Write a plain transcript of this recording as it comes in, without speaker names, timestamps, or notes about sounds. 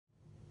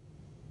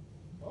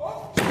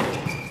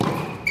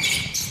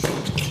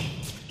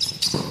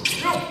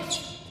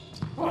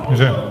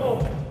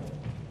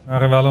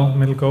Arevalo,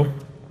 middle cope.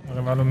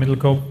 Arevalo, middle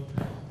cope.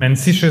 Men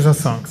 6 jeux à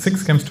 5.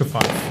 6 games to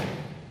 5.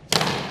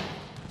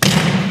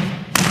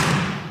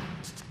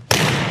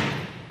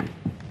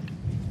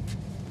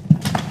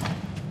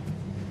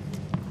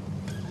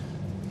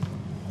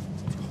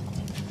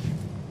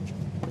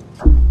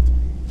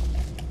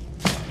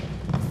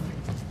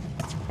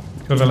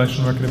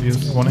 Correlation record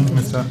abuse. Warning,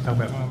 Mr.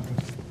 Herbert.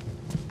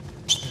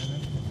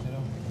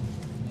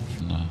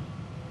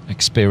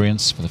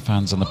 Experience for the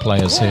fans and the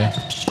players here.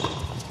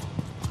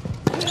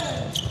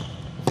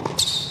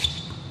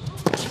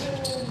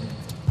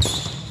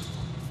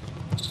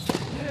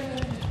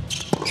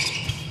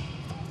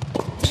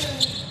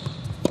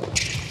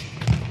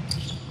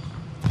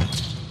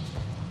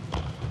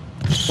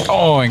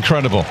 Oh,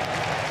 incredible.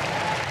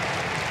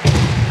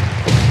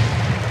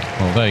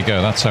 Well, there you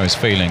go. That's how he's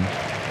feeling.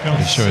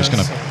 Pretty sure he's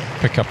going to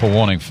pick up a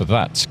warning for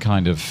that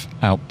kind of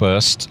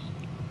outburst.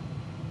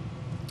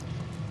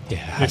 Yeah,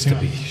 it has to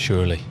be,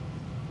 surely.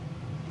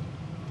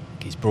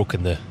 He's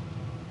broken the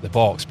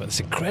box, but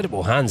it's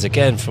incredible hands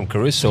again from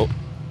Caruso.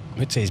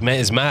 Moutet's met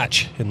his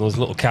match in those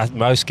little cat and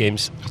mouse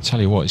games. I'll tell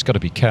you what, he's got to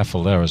be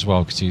careful there as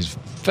well, because he's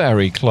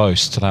very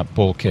close to that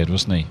ball kid,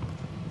 wasn't he?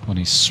 When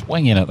he's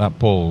swinging at that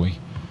ball,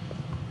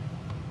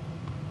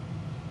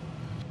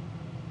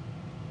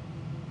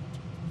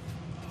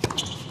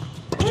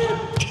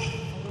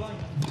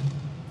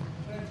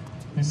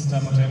 Mr.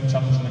 Moutet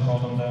challenging the call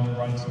on the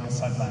right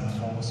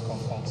sideline. Always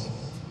called false.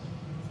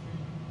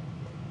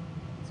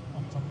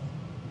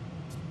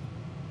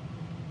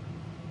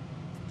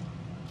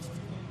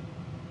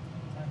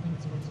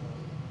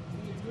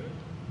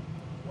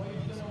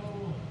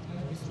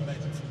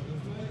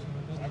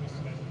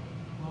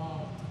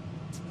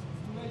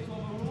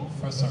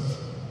 First serve.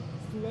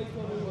 Too late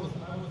for the rules.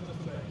 I was just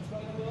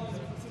trying to realize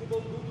it's the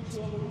ball good to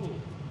overrule.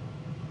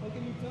 How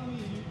can you tell me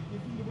you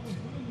think the ball is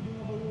good and you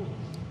don't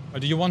overrule?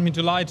 Do you want me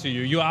to lie to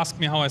you? You asked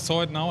me how I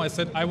saw it now. I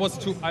said I was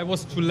too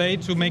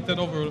late to make that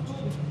overrule.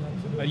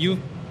 You're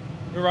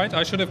right.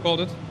 I should have called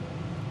it.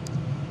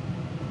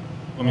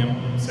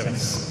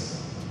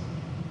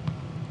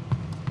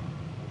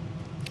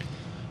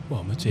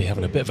 Well, Moutet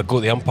having a bit of a go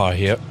at the umpire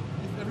here.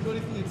 If everybody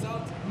thinks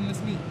out,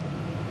 unless me,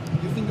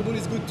 you think the ball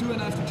is good too,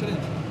 and I have to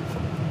challenge.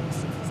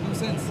 It's no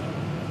sense.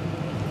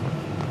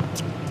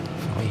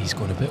 Oh, he's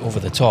going a bit over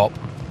the top.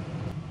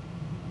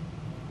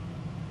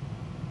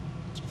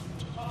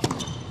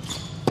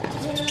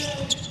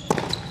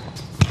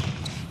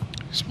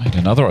 he's made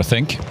another, I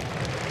think.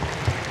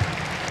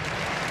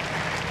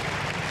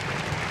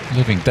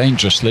 Living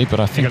dangerously, but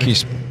I think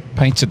he's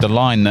painted the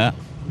line there.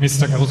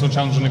 Mr. Caruso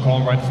challenging the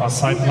call right far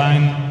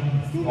sideline.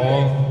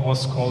 All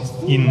was called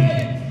in.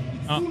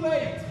 It's too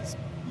late.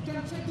 You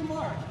can check the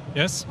mark.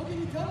 Yes. How can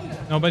you tell me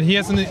that? No, but he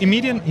has an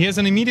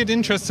immediate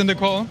interest in the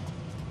call.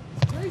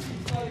 Crazy.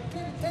 It's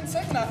like 10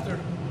 seconds after.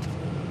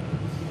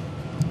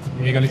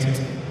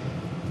 Egalität.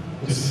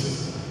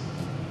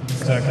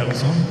 Mr.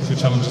 Caruso, 2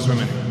 challenges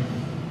remaining.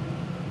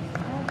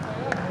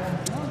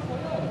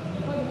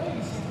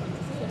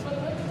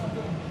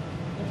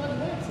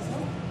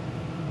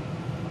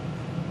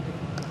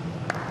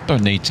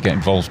 Don't need to get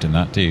involved in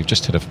that, do you?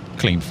 Just hit a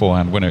clean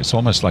forehand winner. It's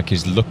almost like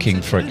he's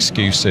looking for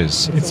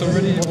excuses It was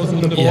on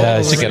the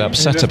ball to get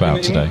upset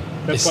about today.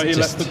 That's why he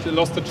lost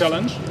the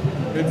challenge.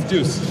 It's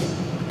deuce.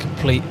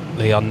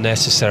 Completely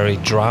unnecessary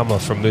drama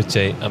from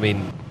Moutet. I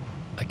mean,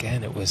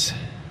 again, it was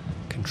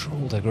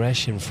controlled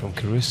aggression from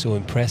Caruso,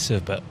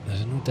 impressive, but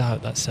there's no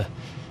doubt that's an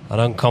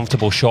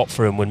uncomfortable shot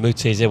for him when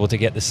Moutet is able to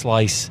get the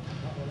slice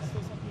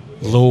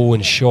low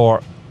and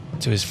short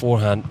to his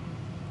forehand.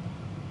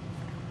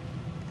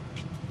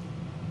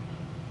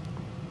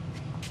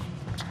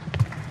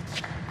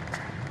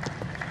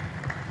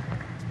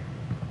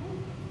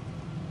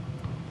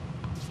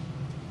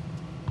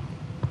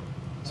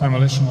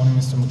 Simulation warning,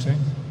 Mr. Moutet.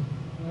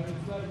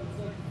 It's like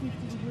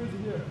 50 degrees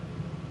here.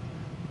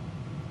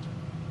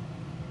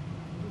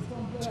 Just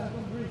don't play, I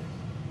don't breathe.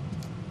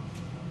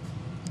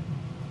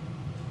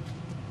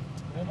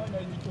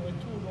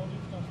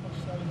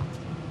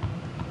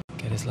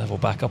 Get his level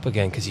back up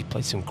again, because he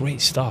played some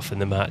great stuff in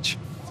the match.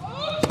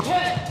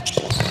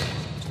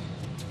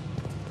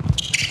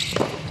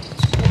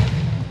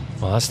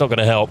 Well, that's not going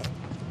to help.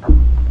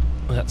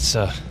 That's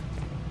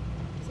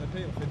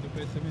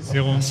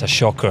a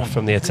shocker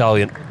from the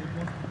Italian.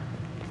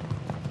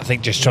 I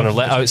think just trying to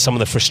let out some of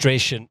the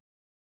frustration.